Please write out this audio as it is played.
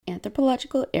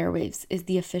Anthropological Airwaves is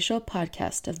the official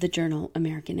podcast of the journal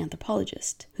American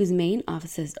Anthropologist, whose main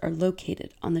offices are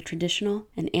located on the traditional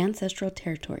and ancestral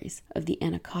territories of the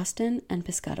Anacostan and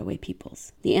Piscataway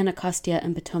peoples. The Anacostia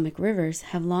and Potomac rivers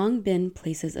have long been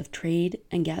places of trade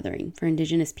and gathering for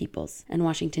indigenous peoples, and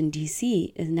Washington,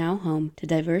 D.C. is now home to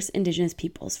diverse indigenous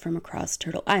peoples from across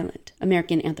Turtle Island.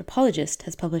 American Anthropologist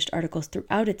has published articles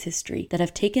throughout its history that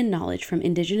have taken knowledge from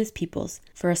indigenous peoples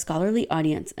for a scholarly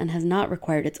audience and has not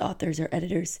required its authors or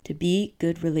editors to be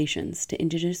good relations to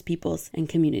indigenous peoples and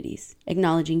communities.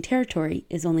 Acknowledging territory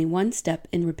is only one step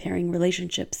in repairing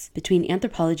relationships between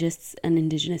anthropologists and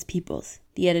indigenous peoples.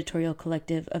 The editorial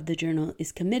collective of the journal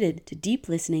is committed to deep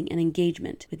listening and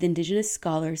engagement with indigenous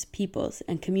scholars, peoples,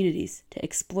 and communities to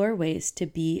explore ways to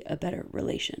be a better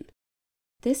relation.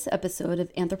 This episode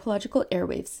of Anthropological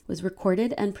Airwaves was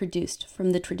recorded and produced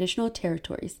from the traditional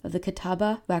territories of the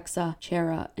Catawba, Waxhaw,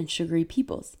 Chera, and Sugary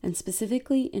peoples, and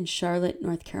specifically in Charlotte,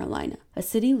 North Carolina, a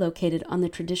city located on the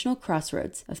traditional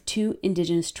crossroads of two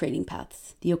indigenous trading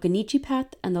paths, the Occaneechi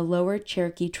Path and the Lower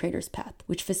Cherokee Traders Path,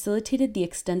 which facilitated the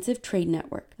extensive trade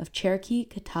network of Cherokee,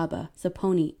 Catawba,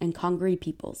 Saponi, and Congaree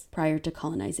peoples prior to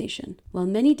colonization. While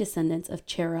many descendants of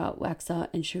Chera, Waxhaw,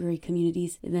 and Sugary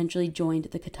communities eventually joined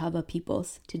the Catawba peoples,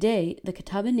 today, the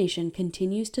Catawba Nation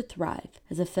continues to thrive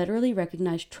as a federally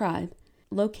recognized tribe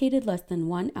located less than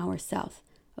 1 hour south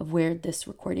of where this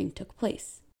recording took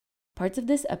place. Parts of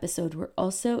this episode were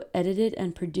also edited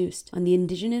and produced on the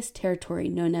indigenous territory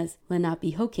known as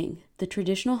Lenape-Hoking, the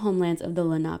traditional homelands of the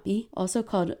Lenape, also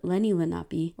called Lenni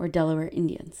Lenape or Delaware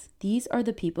Indians. These are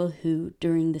the people who,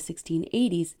 during the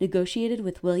 1680s, negotiated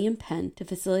with William Penn to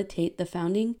facilitate the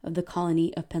founding of the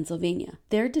colony of Pennsylvania.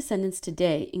 Their descendants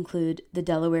today include the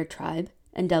Delaware Tribe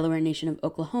and Delaware Nation of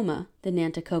Oklahoma, the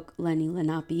Nanticoke Lenni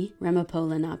Lenape, Ramapo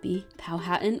Lenape,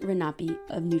 Powhatan Lenape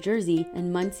of New Jersey,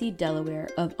 and Muncie Delaware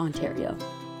of Ontario.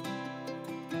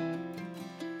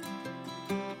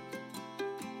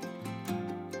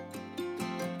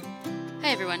 Hi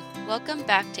everyone, welcome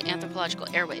back to Anthropological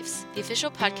Airwaves, the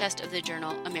official podcast of the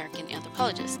journal American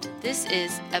Anthropologist. This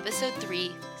is episode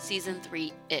 3, season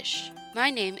 3-ish. My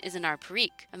name is Anar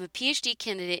Parikh. I'm a PhD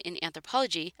candidate in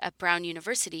anthropology at Brown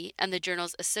University and the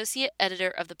journal's associate editor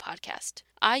of the podcast.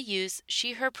 I use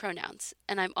she/her pronouns,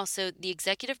 and I'm also the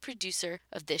executive producer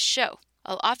of this show.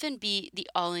 I'll often be the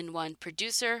all-in-one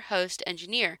producer, host,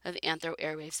 engineer of Anthro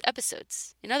Airwaves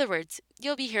episodes. In other words,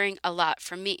 you'll be hearing a lot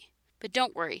from me. But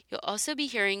don't worry, you'll also be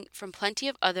hearing from plenty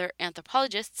of other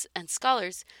anthropologists and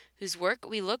scholars whose work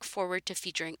we look forward to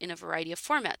featuring in a variety of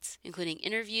formats, including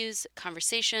interviews,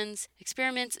 conversations,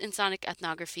 experiments in sonic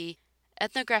ethnography,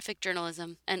 ethnographic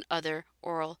journalism, and other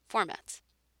oral formats.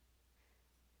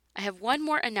 I have one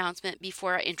more announcement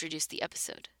before I introduce the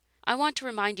episode. I want to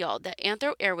remind y'all that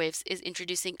Anthro Airwaves is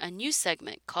introducing a new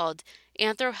segment called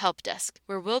Anthro Help Desk,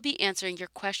 where we'll be answering your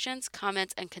questions,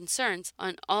 comments, and concerns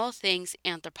on all things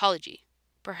anthropology.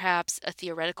 Perhaps a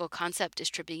theoretical concept is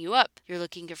tripping you up, you're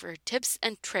looking for tips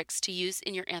and tricks to use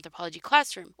in your anthropology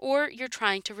classroom, or you're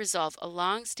trying to resolve a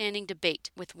long-standing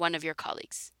debate with one of your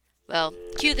colleagues. Well,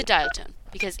 cue the dial tone,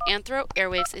 because Anthro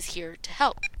Airwaves is here to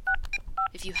help.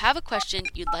 If you have a question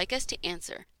you'd like us to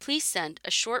answer, please send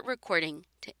a short recording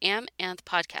to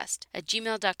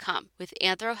amanthpodcast@gmail.com with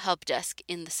Anthro Help Desk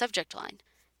in the subject line.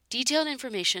 Detailed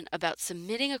information about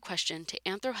submitting a question to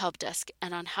Anthro Help Desk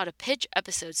and on how to pitch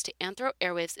episodes to Anthro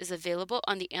Airwaves is available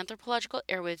on the Anthropological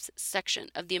Airwaves section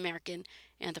of the American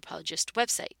Anthropologist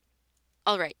website.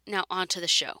 All right, now on to the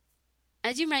show.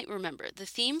 As you might remember, the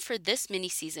theme for this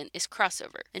mini-season is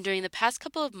crossover, and during the past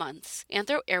couple of months,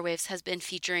 Anthro Airwaves has been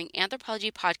featuring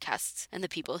anthropology podcasts and the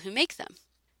people who make them.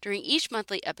 During each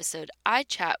monthly episode, I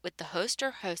chat with the host or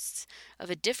hosts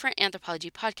of a different anthropology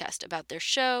podcast about their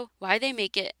show, why they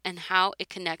make it, and how it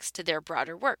connects to their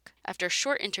broader work. After a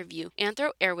short interview,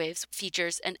 Anthro Airwaves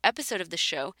features an episode of the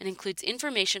show and includes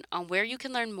information on where you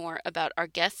can learn more about our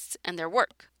guests and their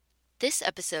work. This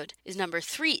episode is number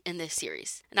 3 in this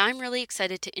series, and I'm really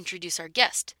excited to introduce our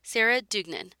guest, Sarah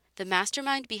Duignan, the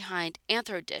mastermind behind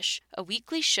Anthro Dish, a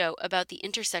weekly show about the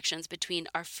intersections between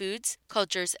our foods,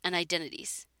 cultures, and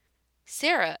identities.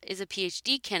 Sarah is a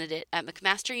PhD candidate at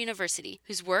McMaster University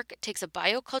whose work takes a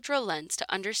biocultural lens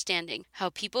to understanding how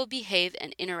people behave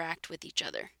and interact with each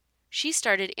other. She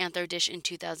started Anthro Dish in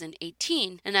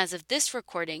 2018, and as of this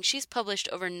recording, she's published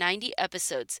over 90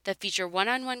 episodes that feature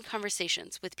one-on-one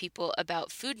conversations with people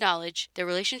about food knowledge, their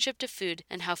relationship to food,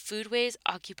 and how foodways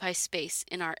occupy space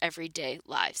in our everyday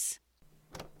lives.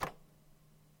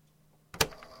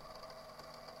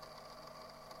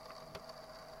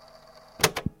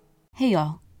 Hey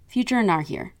y'all. Future Anar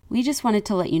here. We just wanted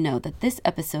to let you know that this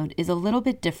episode is a little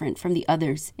bit different from the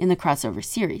others in the crossover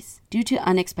series. Due to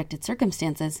unexpected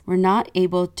circumstances, we're not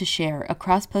able to share a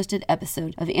cross-posted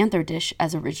episode of Anthro-Dish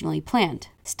as originally planned.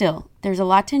 Still, there's a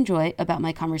lot to enjoy about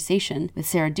my conversation with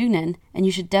Sarah Dugnan, and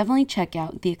you should definitely check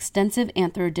out the extensive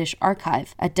Anthro-Dish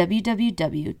archive at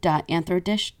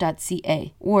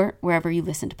www.anthrodish.ca or wherever you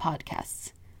listen to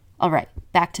podcasts. All right,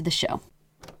 back to the show.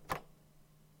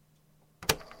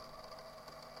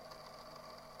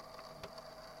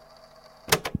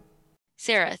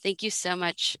 Sarah, thank you so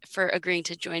much for agreeing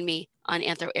to join me on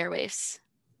Anthro Airwaves.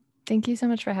 Thank you so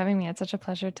much for having me. It's such a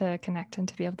pleasure to connect and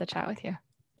to be able to chat with you.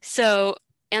 So,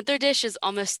 Anthro-Dish is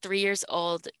almost 3 years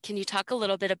old. Can you talk a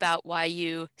little bit about why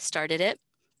you started it?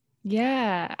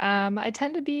 Yeah, I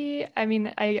tend to be,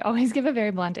 I always give a very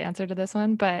blunt answer to this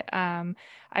one, but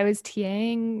I was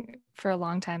TAing for a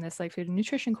long time, this like food and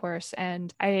nutrition course.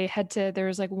 And there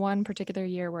was like one particular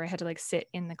year where I had to like sit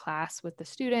in the class with the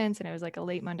students, and it was like a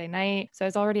late Monday night. So I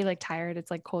was already like tired. It's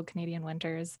like cold Canadian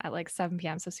winters at like 7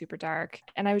 p.m. So super dark.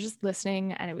 And I was just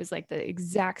listening, and it was like the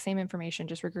exact same information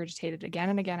just regurgitated again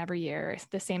and again every year.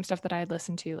 The same stuff that I had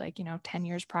listened to 10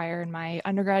 years prior in my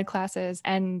undergrad classes.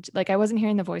 And like, I wasn't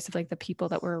hearing the voice of like the people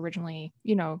that were originally,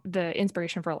 the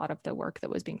inspiration for a lot of the work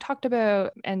that was being talked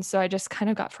about. And so I just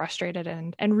kind of got frustrated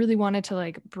and really wanted to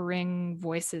like bring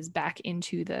voices back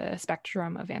into the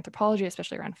spectrum of anthropology,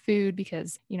 especially around food,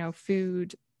 because,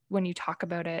 food, when you talk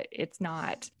about it, it's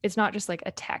not just like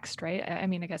a text, right? I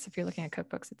mean, I guess if you're looking at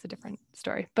cookbooks, it's a different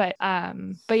story. But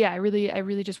yeah, I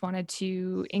really just wanted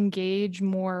to engage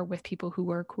more with people who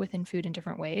work within food in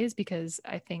different ways, because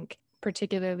I think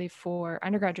particularly for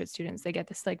undergraduate students, they get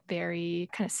this like very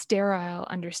kind of sterile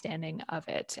understanding of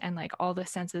it, and like all the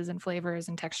senses and flavors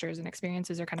and textures and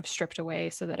experiences are kind of stripped away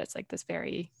so that it's like this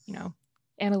very,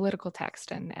 analytical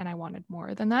text. And I wanted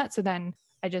more than that. So then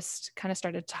I just kind of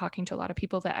started talking to a lot of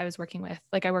people that I was working with.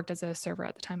 Like, I worked as a server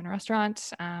at the time in a restaurant,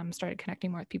 started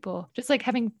connecting more with people, just like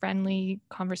having friendly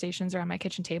conversations around my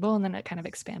kitchen table. And then it kind of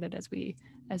expanded as we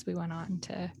went on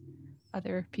to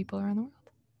other people around the world.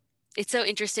 It's so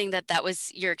interesting that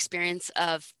was your experience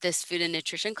of this food and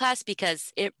nutrition class,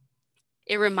 because it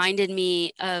reminded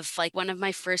me of like one of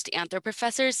my first anthro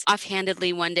professors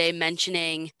offhandedly one day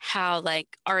mentioning how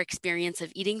like our experience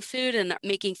of eating food and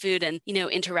making food and,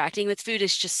 interacting with food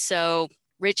is just so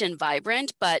rich and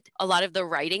vibrant, but a lot of the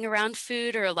writing around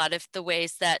food, or a lot of the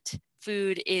ways that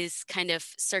food is kind of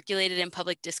circulated in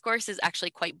public discourse, is actually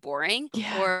quite boring,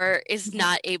 or is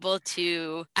not able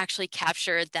to actually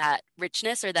capture that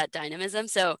richness or that dynamism.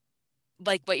 So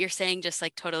like what you're saying just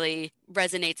like totally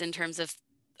resonates in terms of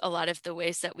a lot of the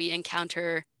ways that we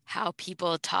encounter how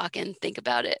people talk and think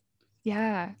about it.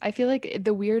 Yeah, I feel like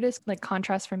the weirdest like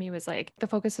contrast for me was like the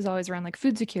focus is always around like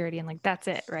food security, and like that's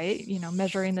it, right?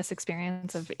 Measuring this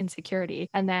experience of insecurity.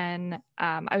 And then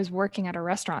I was working at a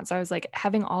restaurant, so I was like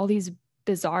having all these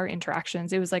bizarre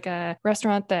interactions. It was like a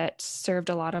restaurant that served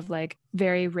a lot of like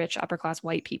very rich upper class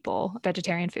white people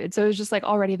vegetarian food. So it was just like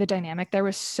already the dynamic there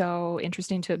was so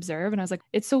interesting to observe. And I was like,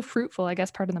 it's so fruitful, I guess,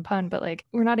 pardon the pun, but like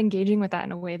we're not engaging with that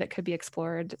in a way that could be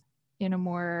explored in a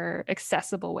more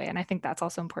accessible way. And I think that's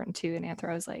also important too in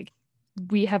anthro, is like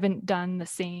we haven't done the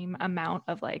same amount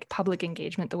of like public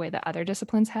engagement the way that other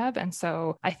disciplines have. And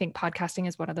so I think podcasting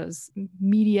is one of those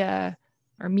media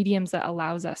or mediums that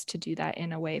allows us to do that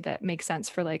in a way that makes sense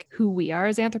for like who we are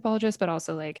as anthropologists, but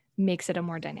also like makes it a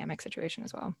more dynamic situation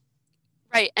as well.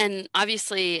 Right. And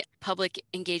obviously, public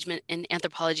engagement in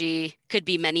anthropology could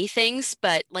be many things,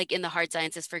 but like in the hard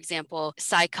sciences, for example,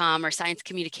 SciComm or science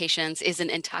communications is an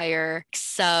entire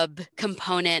sub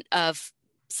component of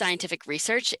scientific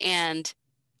research. And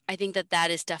I think that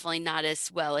is definitely not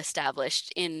as well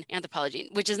established in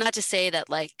anthropology, which is not to say that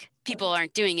like people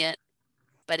aren't doing it,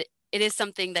 but it is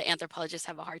something that anthropologists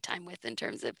have a hard time with in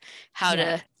terms of how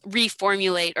to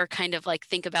reformulate or kind of like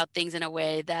think about things in a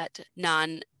way that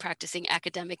non-practicing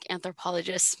academic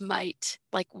anthropologists might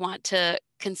like want to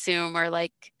consume or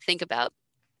like think about.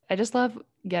 I just love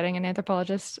getting an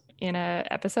anthropologist in an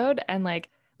episode and like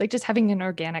just having an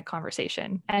organic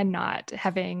conversation and not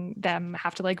having them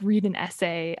have to like read an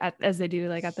essay as they do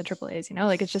like at the AAAs,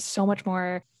 like it's just so much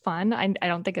more fun. I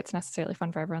don't think it's necessarily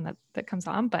fun for everyone that comes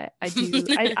on, but I do.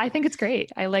 I think it's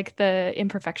great. I like the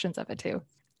imperfections of it too.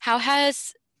 How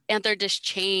has Anthro-Dish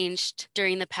changed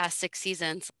during the past 6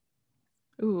 seasons?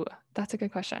 Ooh, That's a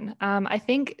good question. I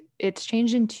think it's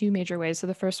changed in two major ways. So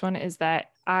the first one is that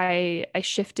I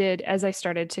shifted as I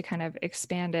started to kind of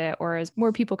expand it, or as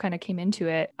more people kind of came into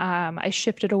it. I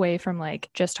shifted away from like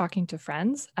just talking to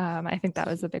friends. I think that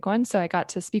was the big one. So I got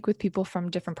to speak with people from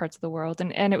different parts of the world,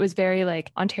 and it was very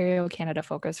like Ontario, Canada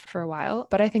focused for a while.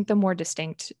 But I think the more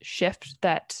distinct shift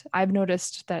that I've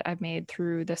noticed that I've made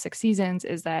through the 6 seasons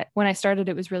is that when I started,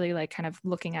 it was really like kind of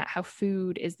looking at how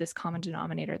food is this common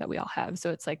denominator that we all have. So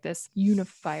it's like this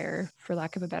unifier, for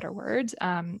lack of a better word.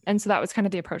 And so that was kind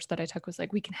of the approach that I took, was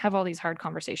like, we can have all these hard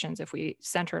conversations if we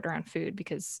center it around food,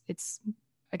 because it's,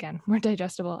 again, more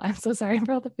digestible. I'm so sorry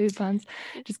for all the food puns.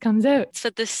 It just comes out. That's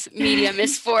what this medium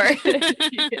is for.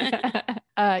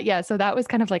 Yeah. So that was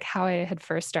kind of like how I had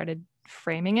first started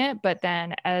framing it. But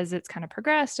then as it's kind of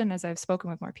progressed and as I've spoken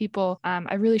with more people,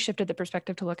 I really shifted the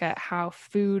perspective to look at how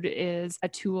food is a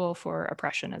tool for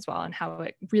oppression as well, and how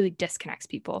it really disconnects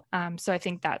people. So I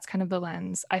think that's kind of the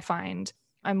lens I find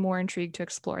I'm more intrigued to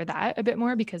explore that a bit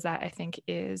more, because that I think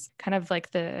is kind of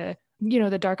like the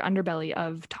dark underbelly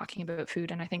of talking about food.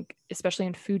 And I think especially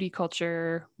in foodie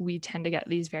culture, we tend to get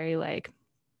these very like,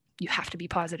 you have to be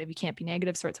positive, you can't be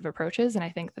negative sorts of approaches. And I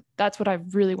think that that's what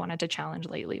I've really wanted to challenge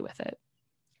lately with it.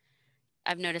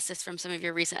 I've noticed this from some of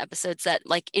your recent episodes, that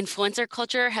like influencer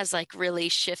culture has like really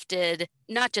shifted,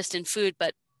 not just in food,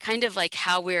 but kind of like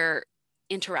how we're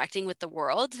interacting with the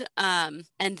world. And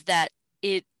that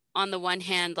it, on the one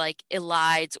hand, like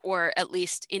elides, or at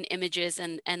least in images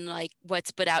and like what's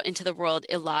put out into the world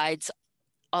elides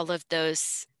all of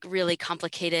those really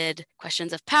complicated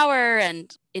questions of power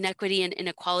and inequity and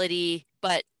inequality,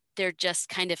 but they're just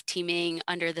kind of teeming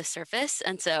under the surface.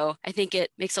 And so I think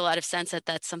it makes a lot of sense that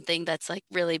that's something that's like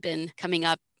really been coming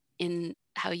up in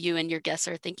how you and your guests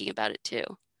are thinking about it too.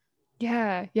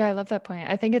 Yeah, I love that point.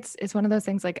 I think it's one of those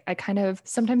things, like I kind of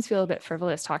sometimes feel a bit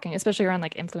frivolous talking, especially around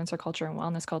like influencer culture and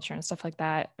wellness culture and stuff like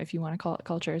that, if you want to call it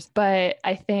cultures. But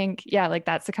I think, yeah, like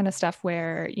that's the kind of stuff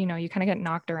where, you kind of get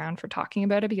knocked around for talking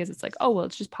about it, because it's like, oh, well,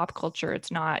 it's just pop culture. It's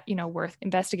not, worth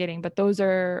investigating. But those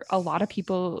are a lot of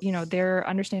people, their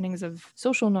understandings of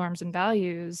social norms and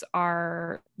values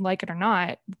are, like it or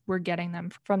not, we're getting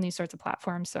them from these sorts of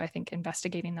platforms. So I think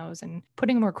investigating those and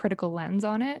putting a more critical lens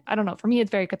on it, I don't know, for me, it's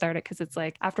very cathartic, because it's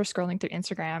like after scrolling through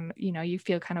Instagram, you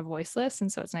feel kind of voiceless. And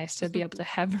so it's nice to be able to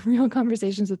have real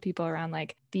conversations with people around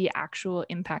like the actual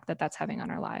impact that that's having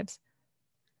on our lives.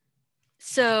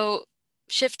 So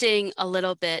shifting a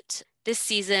little bit, this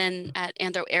season at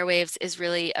Anthro Airwaves is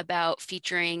really about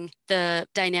featuring the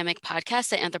dynamic podcasts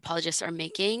that anthropologists are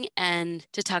making, and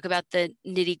to talk about the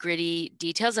nitty gritty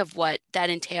details of what that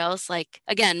entails. Like,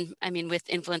 again, I mean, with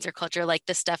influencer culture, like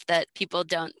the stuff that people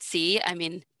don't see. I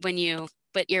mean, when you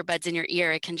put earbuds in your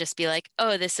ear, it can just be like,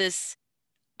 oh, this is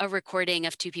a recording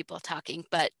of two people talking.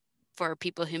 But for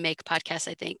people who make podcasts,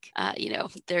 I think,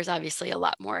 there's obviously a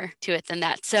lot more to it than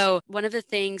that. So one of the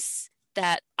things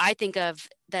that I think of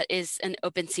that is an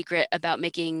open secret about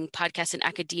making podcasts in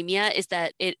academia is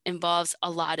that it involves a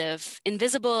lot of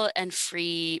invisible and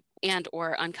free and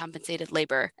or uncompensated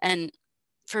labor. And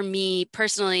for me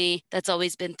personally, that's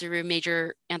always been through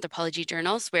major anthropology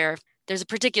journals, where there's a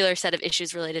particular set of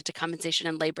issues related to compensation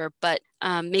and labor, but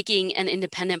making an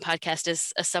independent podcast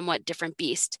is a somewhat different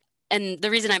beast. And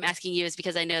the reason I'm asking you is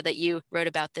because I know that you wrote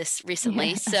about this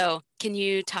recently. Yeah. So can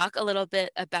you talk a little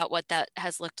bit about what that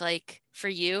has looked like for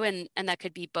you? And that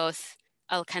could be both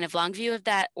a kind of long view of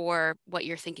that, or what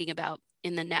you're thinking about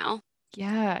in the now.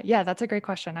 Yeah, that's a great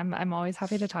question. I'm always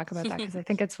happy to talk about that, because I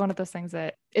think it's one of those things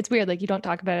that it's weird. Like, you don't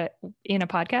talk about it in a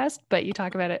podcast, but you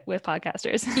talk about it with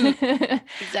podcasters.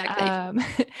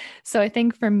 Exactly. So I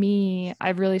think for me,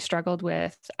 I've really struggled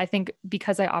with, I think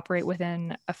because I operate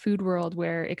within a food world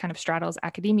where it kind of straddles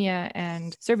academia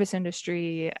and service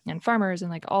industry and farmers and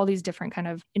like all these different kind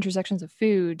of intersections of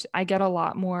food, I get a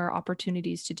lot more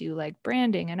opportunities to do like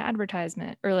branding and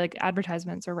advertisement, or like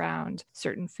advertisements around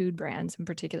certain food brands, in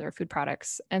particular food products.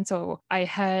 And so I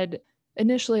had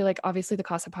initially, like, obviously the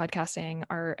costs of podcasting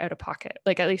are out of pocket,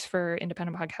 like at least for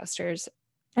independent podcasters.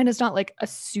 And it's not like a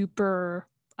super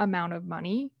amount of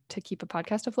money to keep a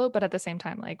podcast afloat, but at the same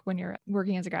time, like when you're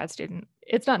working as a grad student,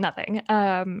 it's not nothing.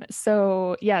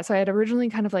 So I had originally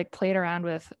kind of like played around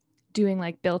with doing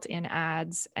like built-in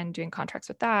ads and doing contracts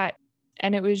with that.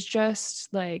 And it was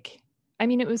just like, I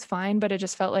mean, it was fine, but it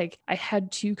just felt like I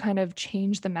had to kind of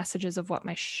change the messages of what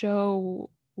my show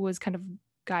was kind of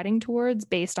guiding towards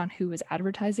based on who was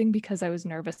advertising, because I was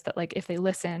nervous that like if they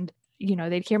listened,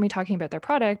 they'd hear me talking about their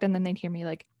product and then they'd hear me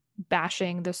like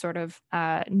bashing the sort of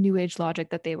new age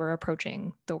logic that they were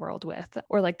approaching the world with,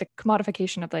 or like the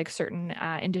commodification of like certain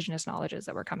indigenous knowledges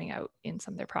that were coming out in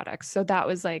some of their products. So that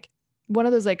was like one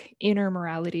of those like inner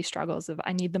morality struggles of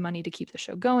I need the money to keep the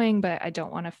show going, but I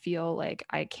don't want to feel like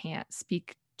I can't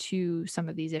speak to some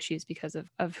of these issues because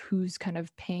of who's kind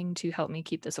of paying to help me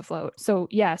keep this afloat. So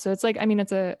yeah, so it's like, I mean,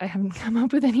 I haven't come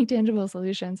up with any tangible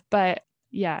solutions, but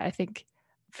yeah, I think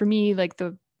for me, like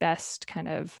the best kind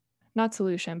of not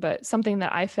solution, but something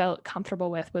that I felt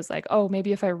comfortable with was like, oh,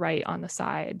 maybe if I write on the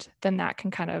side, then that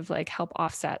can kind of like help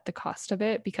offset the cost of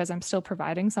it because I'm still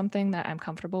providing something that I'm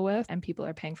comfortable with and people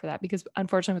are paying for that. Because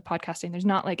unfortunately, with podcasting, there's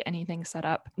not like anything set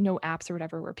up, no apps or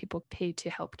whatever where people pay to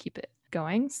help keep it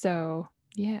going. So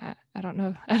yeah, I don't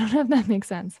know. I don't know if that makes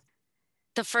sense.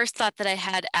 The first thought that I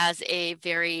had as a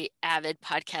very avid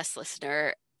podcast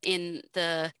listener in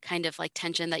the kind of like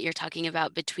tension that you're talking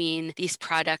about between these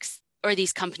products or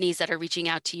these companies that are reaching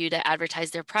out to you to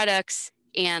advertise their products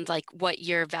and like what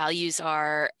your values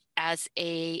are as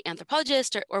a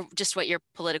anthropologist or just what your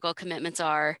political commitments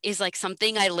are is like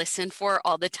something I listen for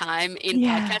all the time in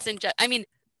podcasts. And I mean,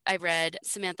 I read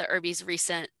Samantha Irby's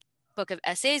recent book of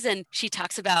essays and she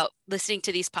talks about listening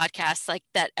to these podcasts like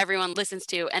that everyone listens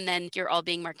to and then you're all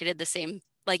being marketed the same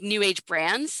like new age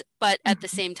brands, but at the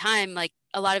same time like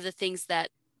a lot of the things that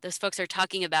those folks are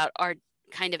talking about are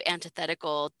kind of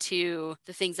antithetical to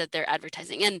the things that they're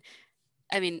advertising. And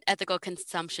I mean, ethical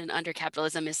consumption under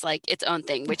capitalism is like its own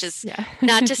thing, which is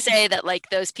not to say that like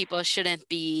those people shouldn't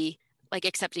be like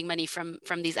accepting money from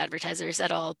these advertisers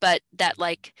at all, but that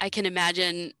like I can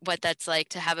imagine what that's like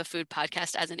to have a food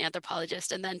podcast as an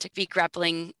anthropologist and then to be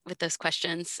grappling with those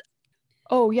questions.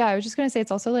 Oh yeah, I was just going to say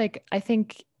it's also like I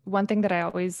think one thing that I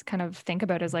always kind of think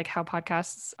about is like how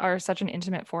podcasts are such an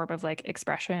intimate form of like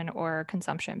expression or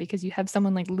consumption because you have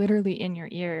someone like literally in your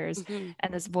ears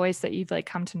and this voice that you've like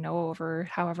come to know over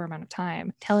however amount of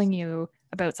time telling you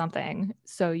about something.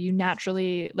 So you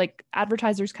naturally like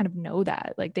advertisers kind of know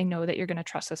that like they know that you're going to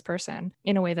trust this person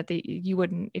in a way that you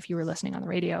wouldn't if you were listening on the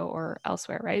radio or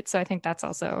elsewhere, right? So I think that's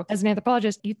also as an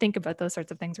anthropologist you think about those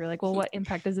sorts of things. We're like, well, what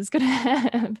impact is this going to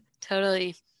have?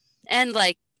 Totally. And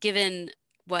like given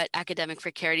what academic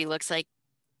precarity looks like,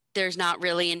 there's not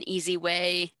really an easy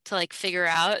way to like figure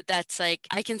out that's like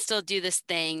I can still do this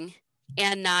thing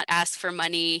and not ask for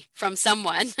money from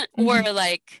someone or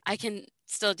like I can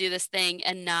still do this thing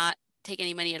and not take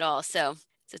any money at all. So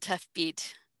it's a tough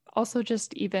beat. Also,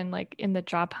 just even like in the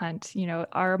job hunt, you know,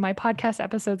 are my podcast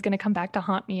episodes going to come back to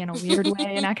haunt me in a weird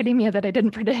way in academia that I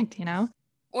didn't predict, you know?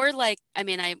 Or like, I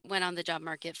mean, I went on the job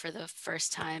market for the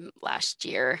first time last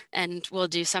year and we'll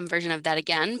do some version of that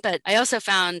again. But I also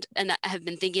found, and I have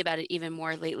been thinking about it even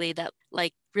more lately, that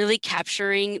like really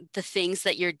capturing the things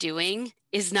that you're doing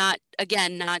is not,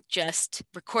 again, not just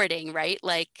recording, right?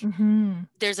 Like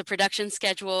there's a production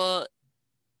schedule,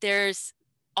 there's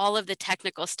all of the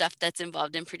technical stuff that's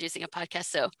involved in producing a podcast.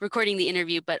 So recording the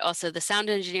interview, but also the sound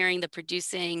engineering, the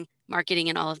producing, marketing,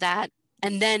 and all of that.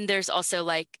 And then there's also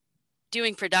like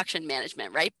doing production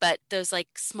management, right? But those like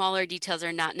smaller details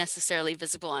are not necessarily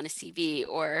visible on a CV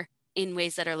or in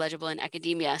ways that are legible in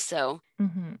academia. So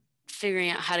figuring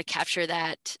out how to capture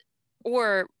that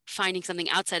or finding something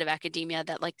outside of academia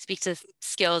that like speaks to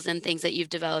skills and things that you've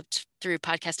developed through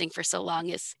podcasting for so long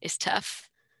is tough.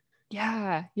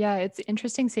 Yeah. It's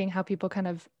interesting seeing how people kind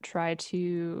of try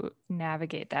to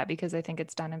navigate that because I think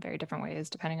it's done in very different ways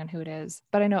depending on who it is.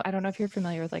 But I don't know if you're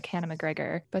familiar with like Hannah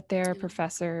McGregor, but they're a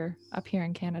professor up here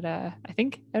in Canada, I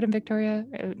think out in Victoria,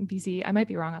 BC. I might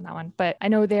be wrong on that one, but I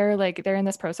know they're in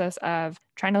this process of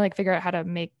trying to like figure out how to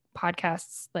make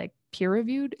podcasts like peer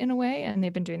reviewed in a way. And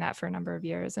they've been doing that for a number of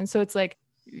years. And so it's like,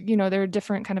 you know, there are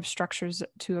different kind of structures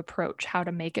to approach how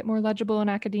to make it more legible in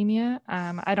academia.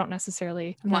 I don't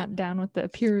necessarily, I'm not down with the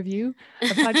peer review of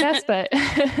podcasts, but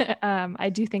I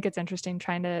do think it's interesting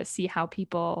trying to see how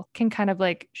people can kind of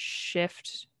like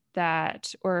shift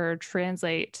that or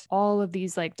translate all of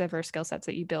these like diverse skill sets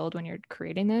that you build when you're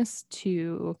creating this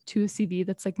to a CV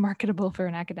that's like marketable for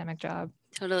an academic job.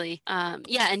 Totally.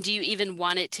 Yeah. And do you even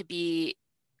want it to be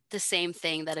the same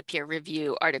thing that a peer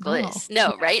review article is?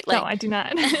 No, right? Like, no, I do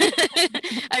not.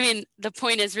 I mean, the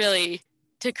point is really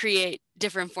to create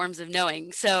different forms of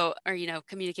knowing. So, or, you know,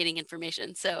 communicating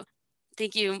information. So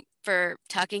thank you for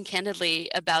talking candidly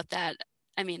about that.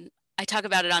 I mean, I talk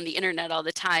about it on the internet all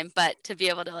the time, but to be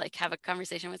able to like have a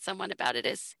conversation with someone about it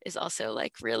is also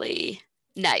like really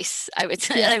nice. I would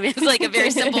say, I mean, it's like a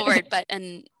very simple word, but,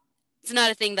 and it's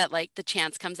not a thing that like the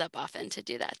chance comes up often to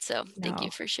do that. So thank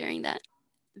you for sharing that.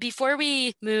 Before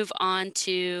we move on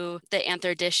to the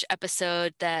Anthro Dish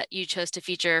episode that you chose to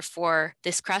feature for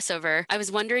this crossover, I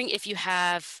was wondering if you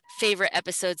have favorite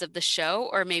episodes of the show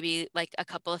or maybe like a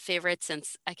couple of favorites,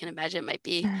 since I can imagine it might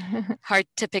be hard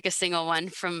to pick a single one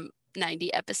from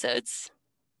 90 episodes.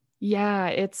 Yeah,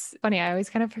 it's funny. I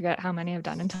always kind of forget how many I've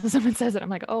done until someone says it. I'm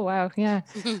like, oh, wow. Yeah.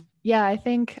 Yeah,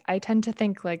 I tend to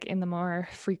think like in the more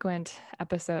frequent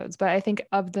episodes, but I think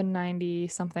of the 90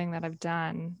 something that I've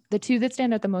done, the two that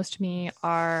stand out the most to me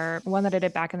are one that I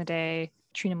did back in the day,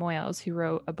 Trina Moyles, who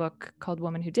wrote a book called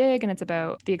Women Who Dig, and it's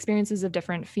about the experiences of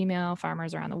different female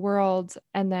farmers around the world.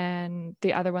 And then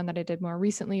the other one that I did more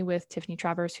recently with Tiffany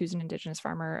Travers, who's an Indigenous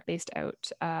farmer based out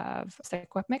of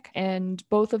Secwepemc. And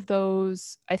both of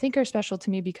those I think are special to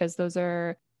me because those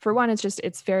are, for one,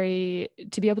 it's very,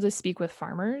 to be able to speak with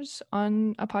farmers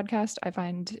on a podcast, I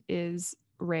find is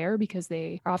rare because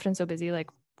they are often so busy, like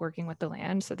working with the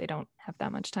land, so they don't have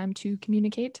that much time to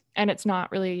communicate. And it's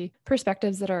not really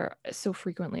perspectives that are so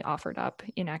frequently offered up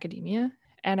in academia.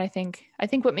 And I think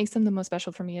what makes them the most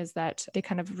special for me is that they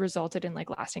kind of resulted in like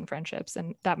lasting friendships.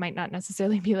 And that might not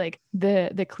necessarily be like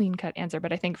the clean cut answer,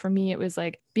 but I think for me it was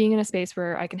like being in a space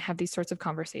where I can have these sorts of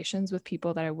conversations with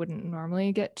people that I wouldn't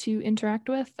normally get to interact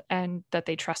with, and that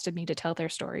they trusted me to tell their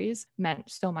stories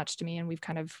meant so much to me. And we've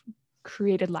kind of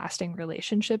created lasting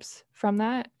relationships from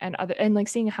that, and like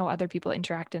seeing how other people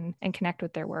interact and connect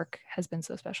with their work has been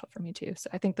so special for me too. So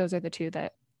I think those are the two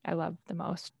that I love the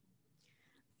most.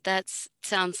 That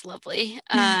sounds lovely.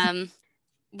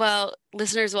 Well,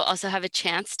 listeners will also have a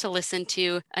chance to listen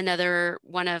to another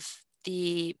one of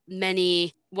the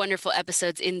many wonderful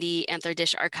episodes in the Antler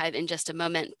Dish archive in just a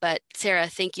moment. But Sarah,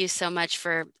 thank you so much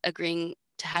for agreeing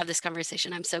to have this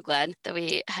conversation. I'm so glad that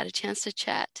we had a chance to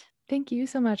chat. Thank you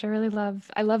so much.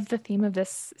 I love the theme of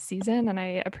this season, and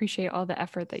I appreciate all the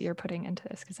effort that you're putting into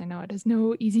this because I know it is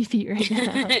no easy feat right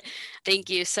now. Thank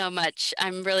you so much.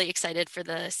 I'm really excited for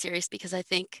the series because I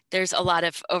think there's a lot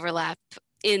of overlap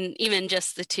in even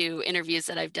just the two interviews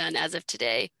that I've done as of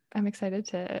today. I'm excited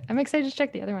to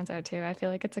check the other ones out too. I feel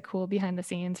like it's a cool behind the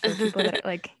scenes for people that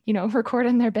like, record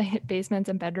in their basements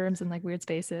and bedrooms and like weird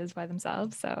spaces by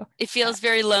themselves. So it feels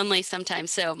very lonely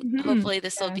sometimes. So hopefully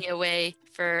this will be a way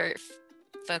for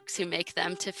folks who make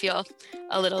them to feel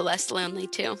a little less lonely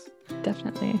too.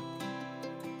 Definitely.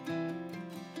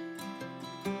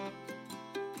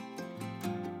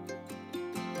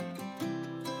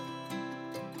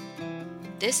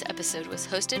 This episode was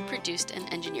hosted, produced,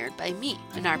 and engineered by me,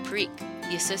 Anar Parikh,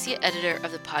 the associate editor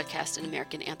of the podcast and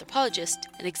American Anthropologist,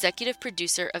 and executive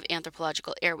producer of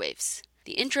Anthropological Airwaves.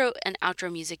 The intro and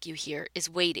outro music you hear is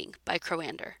Waiting by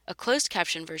Crowander. A closed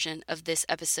caption version of this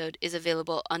episode is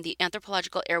available on the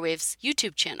Anthropological Airwaves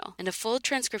YouTube channel, and a full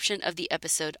transcription of the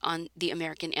episode on the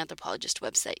American Anthropologist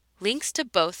website. Links to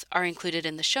both are included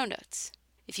in the show notes.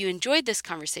 If you enjoyed this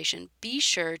conversation, be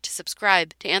sure to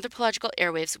subscribe to Anthropological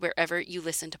Airwaves wherever you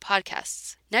listen to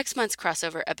podcasts. Next month's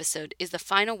crossover episode is the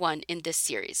final one in this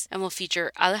series and will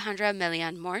feature Alejandra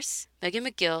Melian Morse, Megan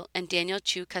McGill, and Daniel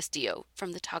Chu Castillo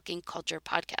from the Talking Culture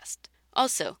podcast.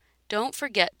 Also, don't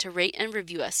forget to rate and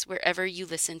review us wherever you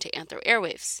listen to Anthro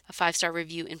Airwaves. A 5-star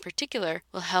review in particular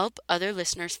will help other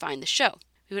listeners find the show.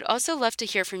 We would also love to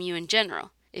hear from you in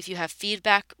general. If you have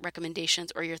feedback,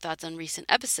 recommendations, or your thoughts on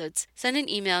recent episodes, send an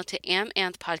email to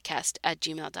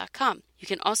amanthpodcast@gmail.com. You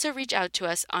can also reach out to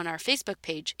us on our Facebook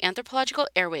page, Anthropological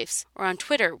Airwaves, or on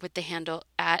Twitter with the handle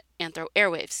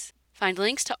 @AnthroAirwaves. Find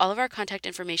links to all of our contact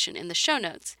information in the show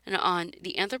notes and on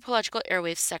the Anthropological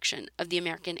Airwaves section of the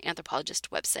American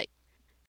Anthropologist website.